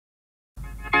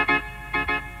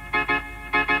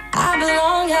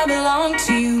I belong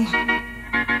to you.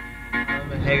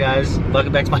 Hey guys,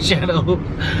 welcome back to my channel.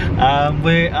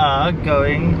 We are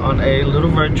going on a little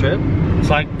road trip. It's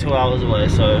like 2 hours away,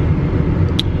 so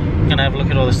we're gonna have a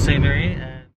look at all the scenery.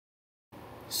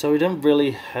 So we didn't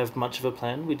really have much of a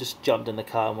plan. We just jumped in the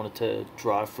car and wanted to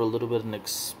drive for a little bit and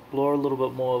explore a little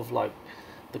bit more of like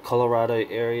the Colorado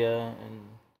area.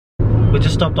 And we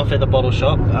just stopped off at the bottle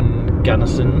shop in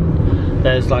Gunnison.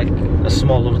 There's like a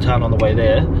small little town on the way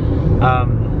there.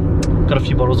 Got a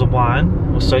few bottles of wine.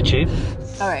 It was so cheap.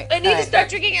 Alright. I need to start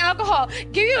drinking alcohol.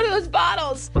 Give me one of those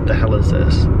bottles. What the hell is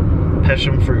this?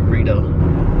 Passion fruit reader.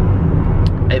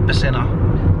 8%er.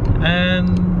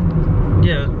 And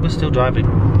yeah, we're still driving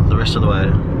the rest of the way.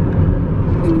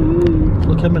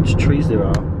 Look how much trees there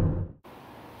are.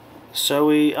 So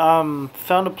we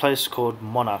found a place called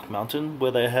Monarch Mountain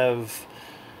where they have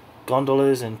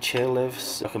gondolas and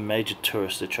chairlifts, like a major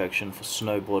tourist attraction for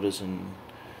snowboarders and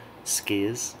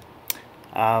skiers.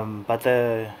 But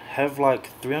they have like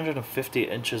 350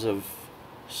 inches of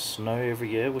snow every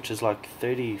year, which is like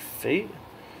 30 feet,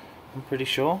 I'm pretty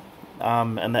sure.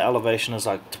 And the elevation is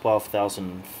like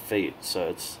 12,000 feet, so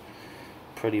it's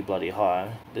pretty bloody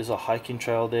high. There's a hiking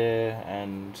trail there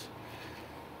and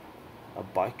a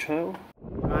bike trail.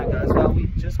 Alright guys, well we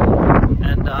just got on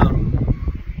and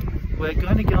we're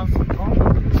going to get on some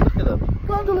gondolas. Look at them.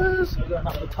 Gondolas! We're going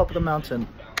up the top of the mountain.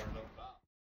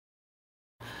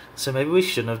 So maybe we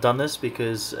shouldn't have done this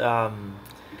because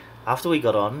after we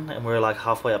got on and we were like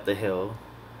halfway up the hill,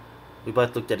 we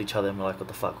both looked at each other and we're like, what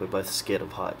the fuck, we're both scared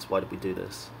of heights, why did we do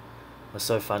this? It was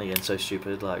so funny and so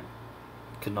stupid, like,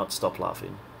 could not stop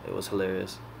laughing. It was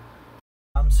hilarious.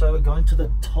 So we're going to the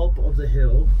top of the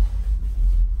hill,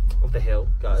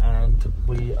 guys, and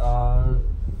we are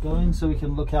going so we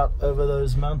can look out over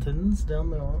those mountains down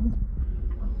there.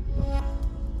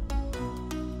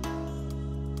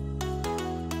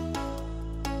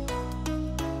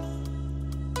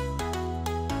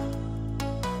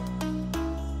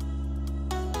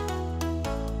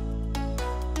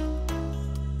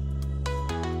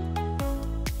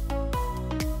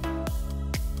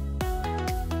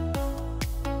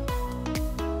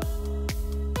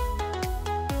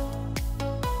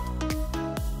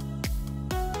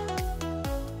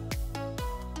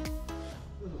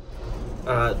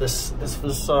 This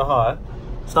was so high.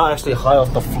 It's not actually high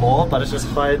off the floor, but it's just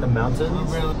high in the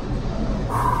mountains.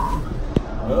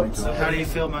 How do you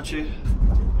feel, Machu?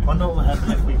 I wonder what would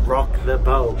happen if we rock the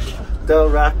boat.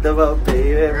 Don't rock the boat,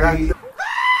 baby. Rock the...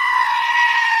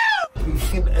 You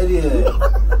fucking idiot.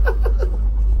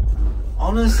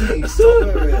 Honestly, stop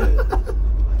it.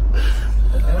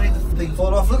 I made the thing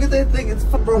fall off. Look at that thing, it's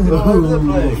broken all over the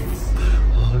place.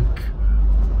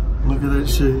 Look at that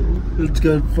shit. It's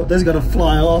going. That's gonna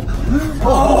fly off.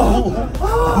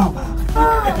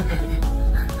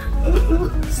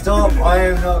 Stop! I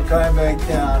am not going back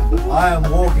down. I am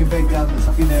walking back down this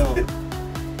fucking hill.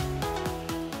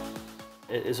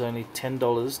 It is only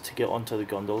 $10 to get onto the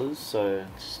gondolas, so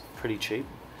it's pretty cheap.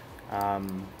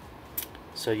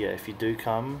 So yeah, if you do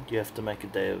come, you have to make a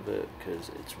day of it because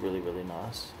it's really, really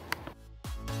nice.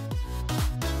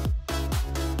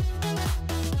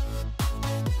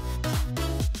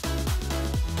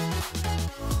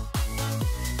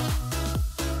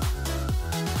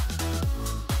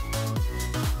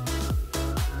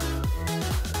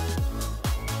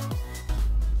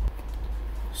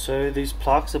 So these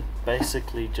plaques are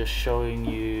basically just showing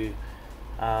you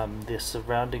the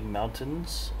surrounding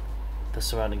mountains, the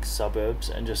surrounding suburbs,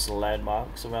 and just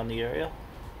landmarks around the area.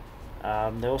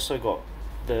 They also got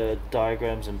the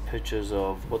diagrams and pictures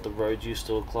of what the road used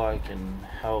to look like and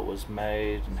how it was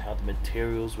made and how the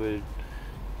materials were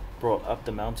brought up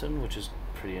the mountain, which is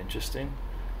pretty interesting.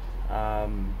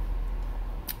 But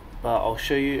I'll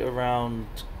show you around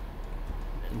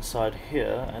inside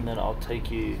here, and then I'll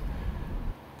take you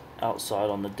outside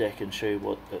on the deck and show you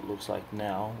what it looks like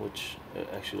now, which it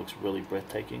actually looks really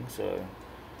breathtaking. So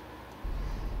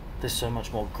there's so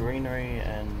much more greenery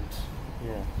and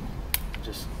yeah, it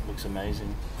just looks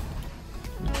amazing.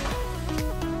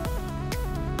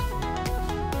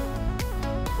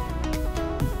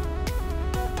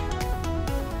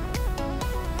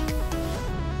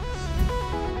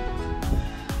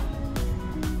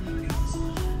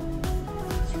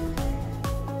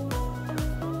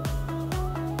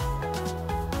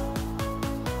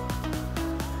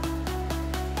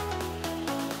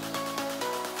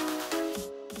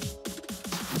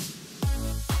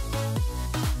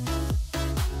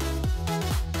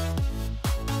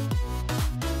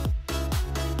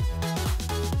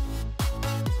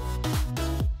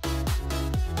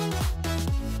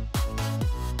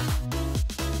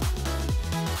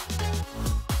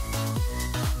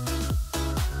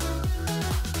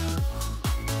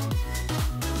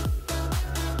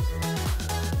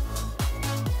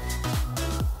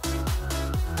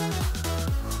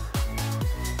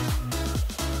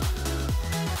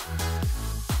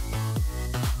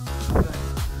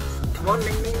 Come on,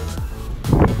 Ming Ming.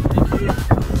 Thank you.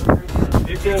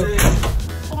 You too.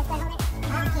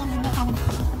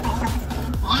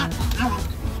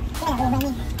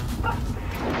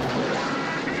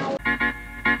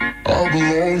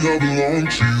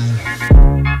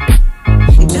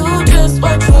 Do just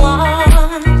what you want.